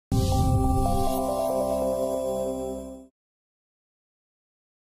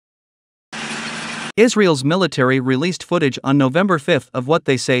Israel's military released footage on November 5 of what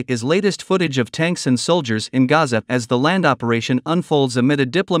they say is latest footage of tanks and soldiers in Gaza as the land operation unfolds amid a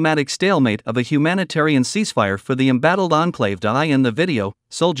diplomatic stalemate of a humanitarian ceasefire for the embattled enclave. In the video,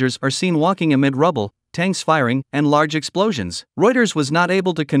 soldiers are seen walking amid rubble, tanks firing, and large explosions. Reuters was not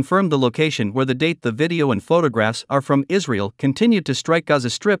able to confirm the location where the video and photographs are from. Israel continued to strike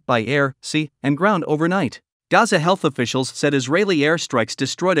Gaza Strip by air, sea, and ground overnight. Gaza health officials said Israeli airstrikes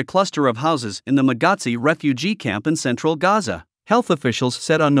destroyed a cluster of houses in the Maghazi refugee camp in central Gaza. Health officials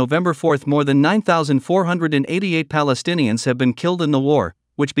said on November 4 more than 9,488 Palestinians have been killed in the war,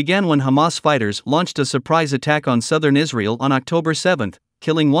 which began when Hamas fighters launched a surprise attack on southern Israel on October 7,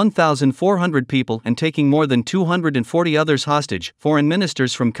 killing 1,400 people and taking more than 240 others hostage. Foreign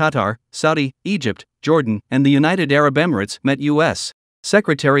ministers from Qatar, Saudi, Egypt, Jordan, and the United Arab Emirates met U.S.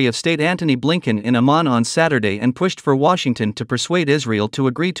 Secretary of State Antony Blinken in Amman on Saturday and pushed for Washington to persuade Israel to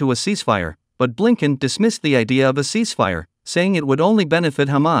agree to a ceasefire, but Blinken dismissed the idea of a ceasefire, saying it would only benefit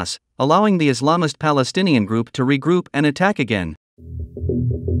Hamas, allowing the Islamist Palestinian group to regroup and attack again.